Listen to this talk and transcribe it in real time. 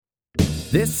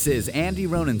This is Andy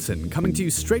Ronenson coming to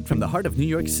you straight from the heart of New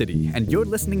York City, and you're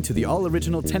listening to the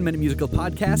all-original 10-minute musical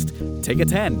podcast, Take a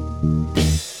 10.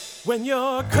 When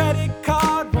your credit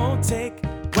card won't take,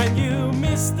 when you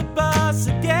miss the bus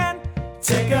again,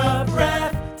 take a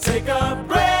breath, take a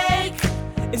break,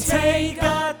 and take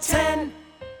a 10.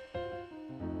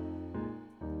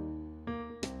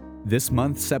 This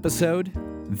month's episode,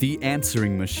 The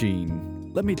Answering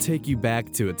Machine. Let me take you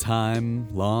back to a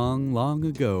time long, long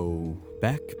ago,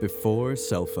 back before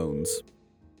cell phones,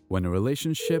 when a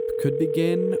relationship could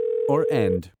begin or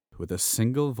end with a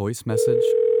single voice message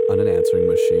on an answering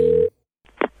machine.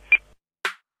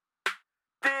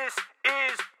 This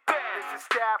is Ben. This is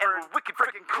Stafford. And we're wicked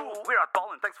freaking cool. We're out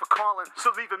balling. Thanks for calling.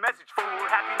 So leave a message for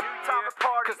Happy New Time to party.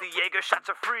 Cause the Jaeger shots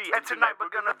are free. And tonight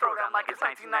we're gonna throw down like it's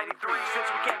 1993. Since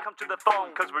we can't come to the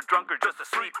phone cause we're drunk or just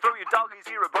asleep, throw your doggies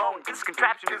ear a bone. This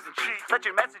contraption isn't cheap. Let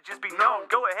your messages be known.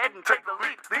 Go ahead and take the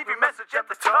leap. Leave your message at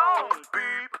the tone.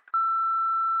 Beep.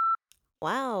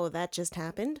 Wow, that just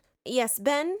happened. Yes,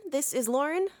 Ben, this is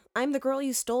Lauren. I'm the girl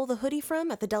you stole the hoodie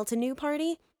from at the Delta Nu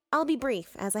party. I'll be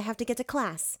brief, as I have to get to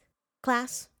class.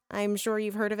 Class? I'm sure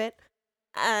you've heard of it.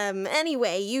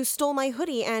 Anyway, you stole my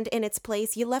hoodie, and in its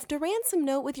place, you left a ransom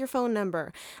note with your phone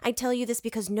number. I tell you this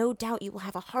because no doubt you will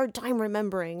have a hard time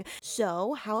remembering.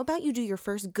 So, how about you do your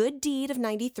first good deed of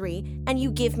 93, and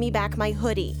you give me back my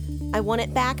hoodie? I want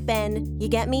it back, Ben. You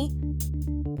get me?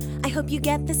 I hope you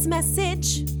get this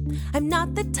message. I'm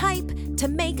not the type to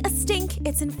make a stink.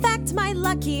 It's in fact my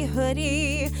lucky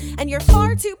hoodie. And you're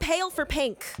far too pale for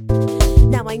pink.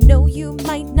 Now I know you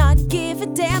might not give a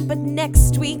damn, but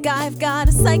next week I've got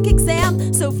a psych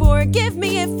exam. So forgive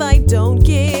me if I don't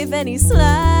give any slack.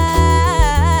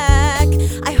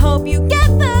 I hope you get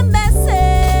the message.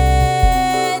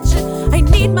 I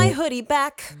need my hoodie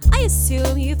back. I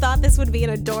assume you thought this would be an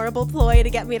adorable ploy to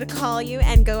get me to call you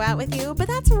and go out with you, but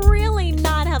that's really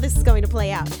not how this is going to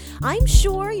play out. I'm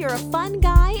sure you're a fun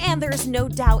guy, and there's no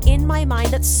doubt in my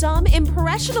mind that some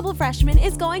impressionable freshman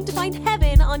is going to find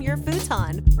heaven on your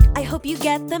futon. I hope you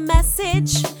get the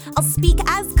message. I'll speak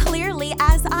as clearly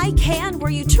as I can. Were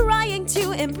you trying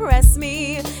to impress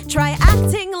me? Try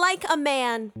acting like a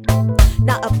man.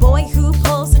 Not a boy who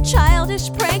pulls a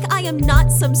childish prank. I am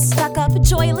not some stuck-up,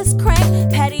 joyless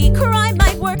crank. Petty crime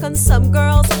might work on some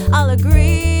girls, I'll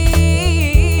agree.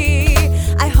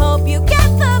 I hope you get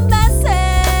the message.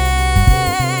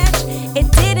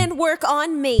 It didn't work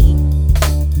on me.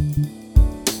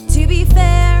 To be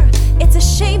fair, it's a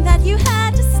shame that you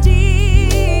had to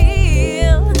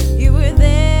steal. You were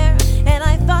there, and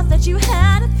I thought that you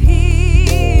had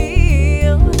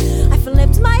appeal. I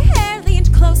flipped my hair,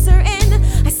 leaned closer in.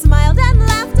 I smiled and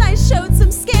laughed, I showed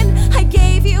some skin. I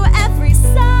gave you every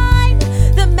sign.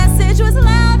 The message was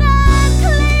loud and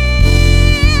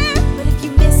clear. But if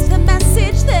you missed the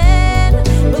message then,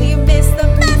 will you miss the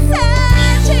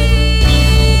message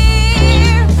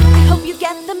here? I hope you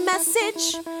get the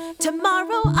message.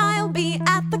 Tomorrow I'll be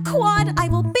at the quad. I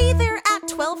will be there at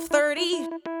 12:30.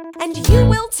 And you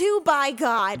will too, by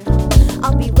God.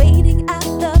 I'll be waiting at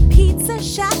the pizza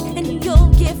shack, and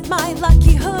you'll give my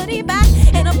lucky hoodie back.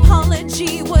 An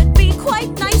apology would be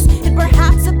quite nice, and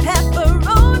perhaps a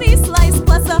pepperoni slice,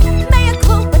 plus a mea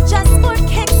culpa just for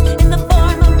kicks in the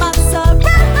form of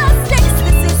mozzarella sticks.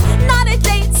 This is not a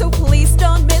date, so please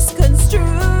don't misconstrue.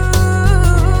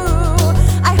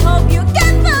 I hope you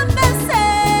get the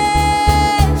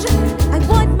message. I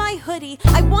want my hoodie,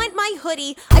 I want my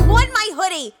hoodie, I want my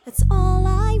hoodie. That's all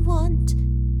I want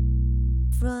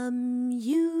from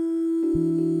you.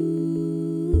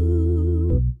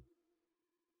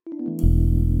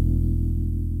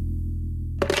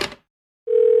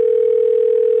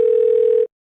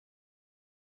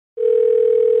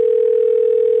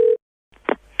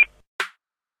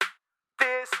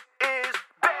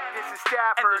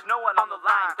 And there's no one on the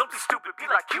line. Don't be stupid, be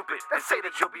like Cupid and say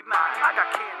that you'll be mine. I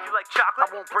got candy, you like chocolate?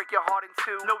 I won't break your heart in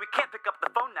two. No, we can't pick up the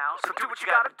phone now, so do what you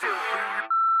gotta do.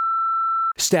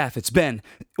 Staff, it's Ben.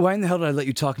 Why in the hell did I let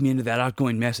you talk me into that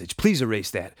outgoing message? Please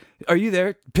erase that. Are you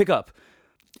there? Pick up.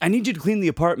 I need you to clean the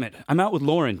apartment. I'm out with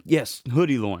Lauren. Yes,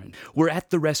 Hoodie Lauren. We're at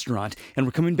the restaurant, and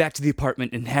we're coming back to the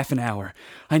apartment in half an hour.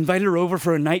 I invited her over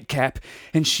for a nightcap,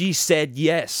 and she said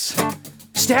yes.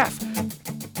 Staff,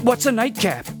 what's a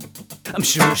nightcap? I'm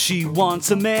sure she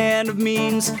wants a man of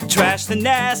means. Trash the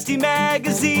nasty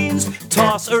magazines.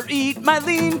 Toss or eat my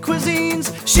lean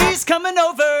cuisines. She's coming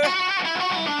over.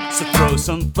 So throw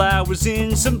some flowers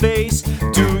in some vase.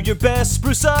 Do your best,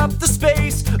 spruce up the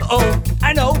space. Oh,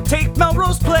 I know, take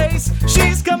Melrose Place.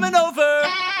 She's coming over.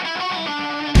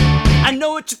 I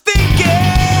know what you're thinking.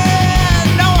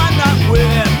 No, I'm not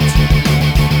whipped.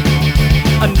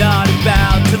 I'm not about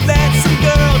let some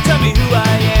girl tell me who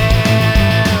I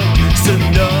am. So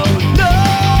no,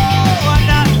 I'm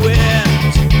not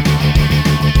wet.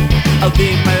 I'll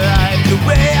live my life the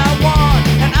way I want,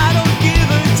 and I don't give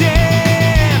a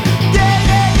damn.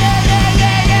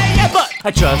 Yeah. But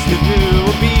I trust that you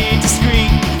will be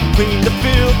discreet. Clean the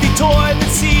filthy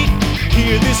toilet seat.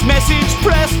 Hear this message,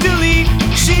 press delete.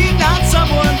 She's not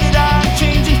someone that I'm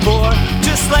changing for,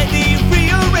 just slightly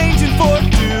rearranging for.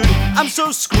 Dude, I'm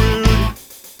so screwed.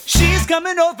 She's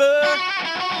coming over.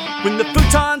 When the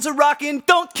futons are rocking,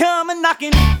 don't come a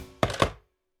knocking.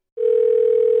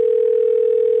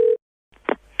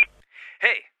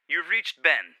 Hey, you've reached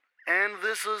Ben. And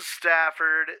this is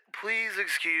Stafford. Please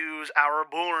excuse our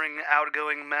boring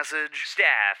outgoing message.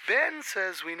 Staff. Ben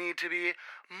says we need to be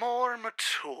more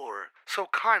mature, so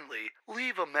kindly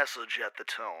leave a message at the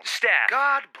tone. Staff.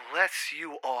 God bless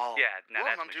you all. Yeah, now well,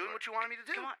 that's I'm doing mature. what you wanted me to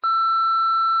do. Come on.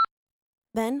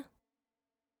 Ben?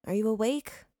 Are you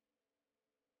awake?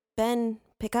 Ben,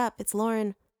 pick up. It's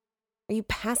Lauren. Are you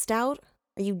passed out?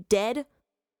 Are you dead?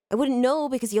 I wouldn't know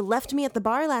because you left me at the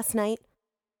bar last night.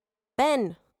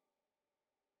 Ben!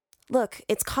 Look,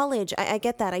 it's college. I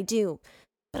get that. I do.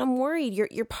 But I'm worried. Your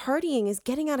partying is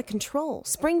getting out of control.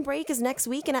 Spring break is next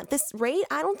week, and at this rate,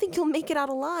 I don't think you'll make it out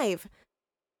alive.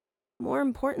 More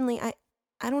importantly, I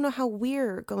don't know how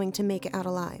we're going to make it out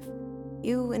alive.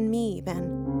 You and me, Ben.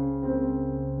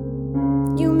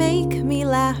 You make me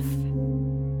laugh.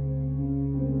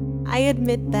 I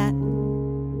admit that.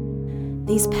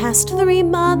 These past 3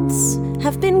 months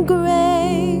have been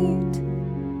great.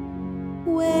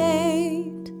 Wait.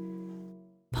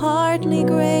 Partly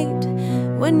great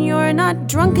when you're not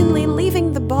drunkenly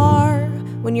leaving the bar,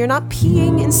 when you're not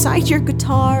peeing inside your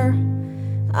guitar.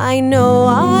 I know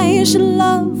I should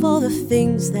love all the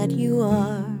things that you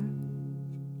are,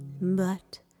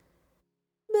 but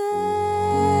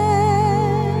Ben,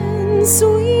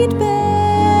 sweet Ben,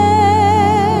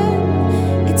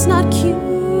 it's not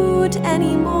cute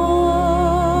anymore.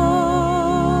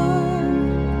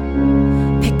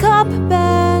 Pick up,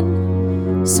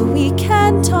 Ben, so we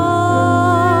can talk.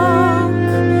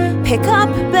 Pick up,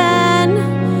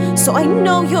 Ben, so I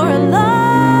know you're alive.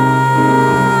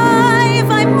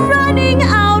 I'm running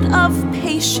out of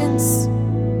patience.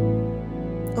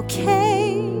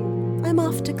 Okay, I'm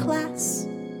off to class.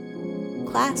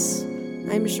 Class,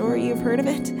 I'm sure you've heard of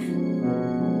it.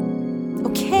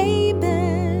 Okay,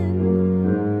 Ben,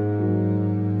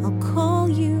 I'll call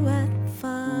you at 5.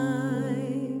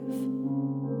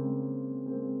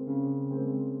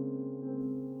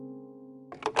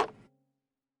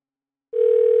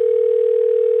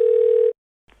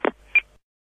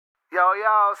 Yo,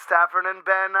 Stafford and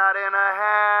Ben not in a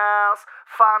house.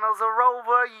 Finals are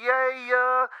over,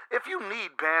 yeah. If you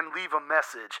need Ben, leave a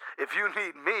message. If you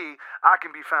need me, I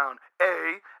can be found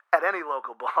A, at any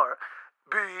local bar,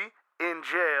 B, in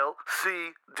jail,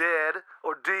 C, dead,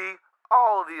 or D,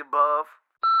 all of the above.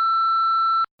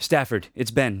 Stafford,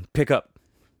 it's Ben. Pick up.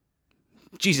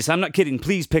 Jesus, I'm not kidding.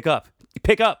 Please pick up.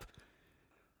 Pick up.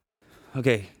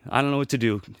 Okay, I don't know what to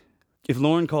do. If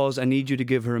Lauren calls, I need you to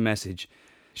give her a message.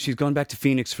 She's gone back to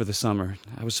Phoenix for the summer.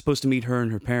 I was supposed to meet her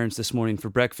and her parents this morning for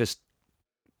breakfast,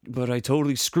 but I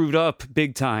totally screwed up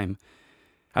big time.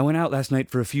 I went out last night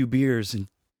for a few beers and...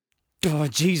 oh,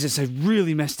 Jesus, I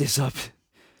really messed this up.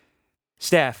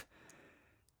 Staff,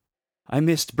 I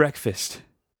missed breakfast.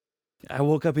 I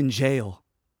woke up in jail,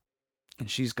 and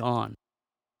she's gone.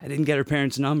 I didn't get her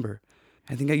parents' number.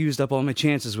 I think I used up all my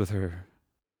chances with her.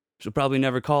 She'll probably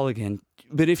never call again.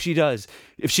 But if she does,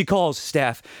 if she calls,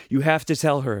 Staff, you have to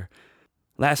tell her.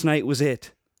 Last night was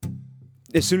it.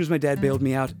 As soon as my dad bailed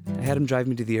me out, I had him drive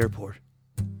me to the airport.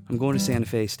 I'm going to Santa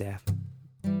Fe, Staff.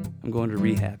 I'm going to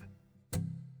rehab.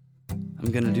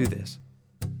 I'm going to do this.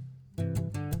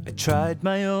 I tried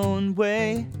my own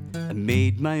way, I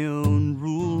made my own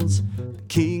rules. The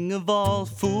king of all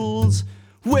fools,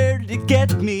 where did it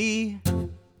get me?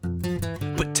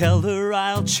 But tell her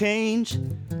I'll change,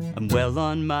 I'm well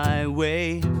on my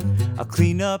way. I'll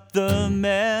clean up the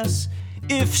mess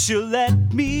if she'll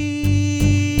let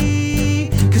me.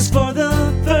 'Cause for the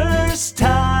first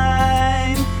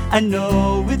time, I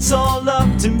know it's all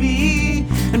up to me.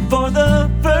 And for the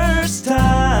first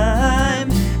time,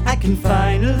 I can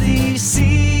finally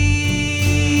see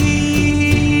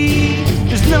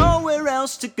there's nowhere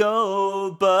else to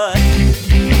go but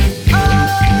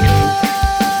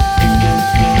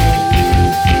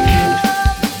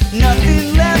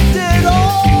nothing left at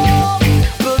all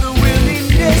but a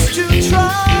willingness to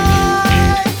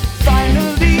try.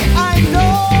 Finally I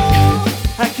know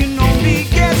I can only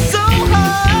get so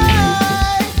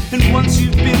high, and once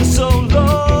you've been so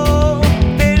low,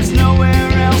 there's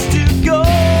nowhere else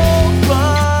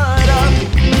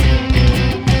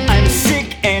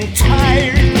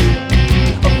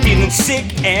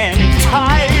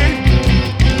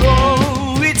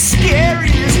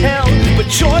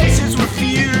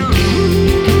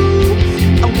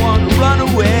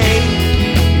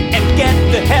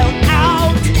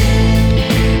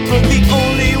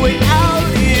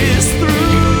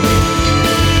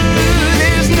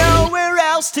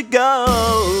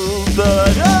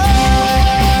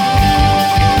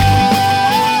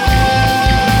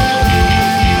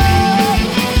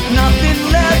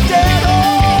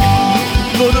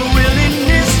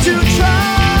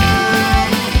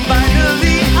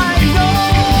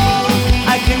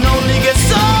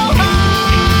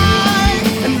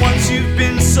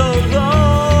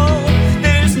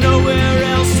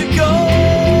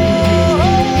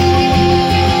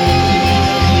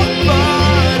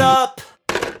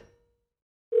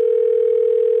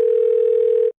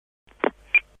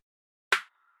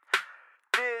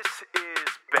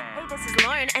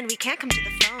Lauren, and we can't come to the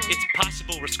phone. It's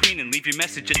possible we're screening, leave your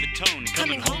message at the tone.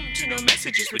 Coming home to no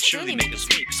messages would surely make us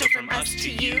weep. So from us to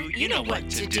you, you know what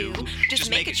to do. Just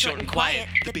make it short and quiet,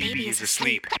 the baby is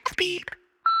asleep. Beep.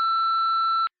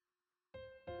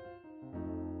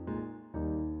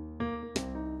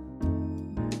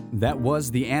 That was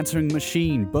The Answering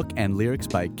Machine, book and lyrics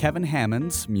by Kevin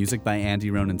Hammonds, music by Andy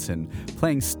Ronenson.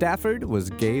 Playing Stafford was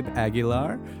Gabe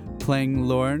Aguilar. Playing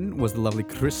Lauren was the lovely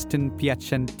Kristen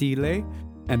Piacentile.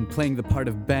 And playing the part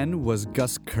of Ben was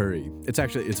Gus Curry.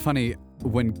 It's funny,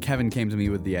 when Kevin came to me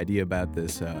with the idea about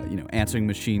this, answering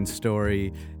machine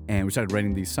story, and we started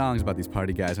writing these songs about these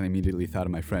party guys, and I immediately thought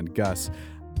of my friend Gus.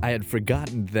 I had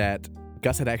forgotten that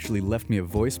Gus had actually left me a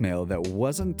voicemail that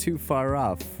wasn't too far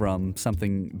off from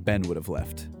something Ben would have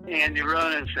left. Andy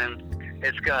Ronenson,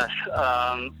 it's Gus.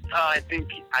 I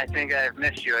think I've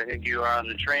missed you. I think you are on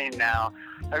the train now.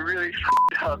 I really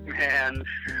f***ed up, man.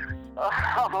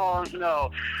 Oh, no.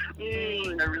 I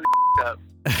really f***ed up.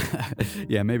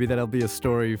 Yeah, maybe that'll be a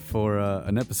story for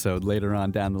an episode later on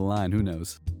down the line. Who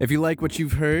knows? If you like what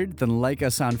you've heard, then like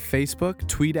us on Facebook,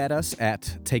 tweet at us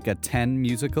at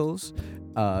Take-A-10Musicals.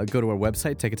 Go to our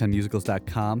website,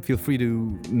 take10musicals.com. Feel free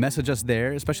to message us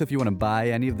there, especially if you want to buy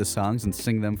any of the songs and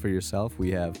sing them for yourself.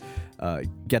 We have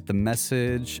Get the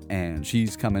Message and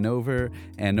She's Coming Over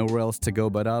and Nowhere Else to Go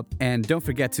But Up. And don't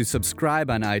forget to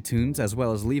subscribe on iTunes, as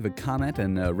well as leave a comment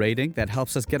and a rating that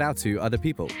helps us get out to other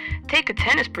people. Take a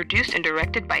 10 is produced and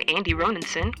directed by Andy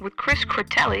Ronenson with Chris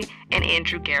Cortelli and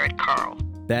Andrew Garrett Carl.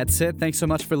 That's it. Thanks so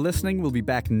much for listening. We'll be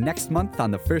back next month on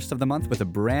the 1st of the month with a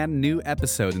brand new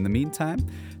episode. In the meantime,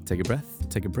 take a breath,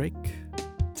 take a break,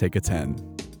 take a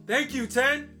 10. Thank you,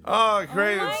 10. Oh,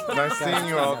 great. It's nice seeing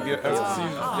you all. Man. I've been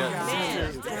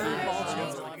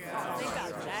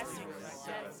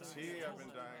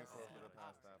dying for.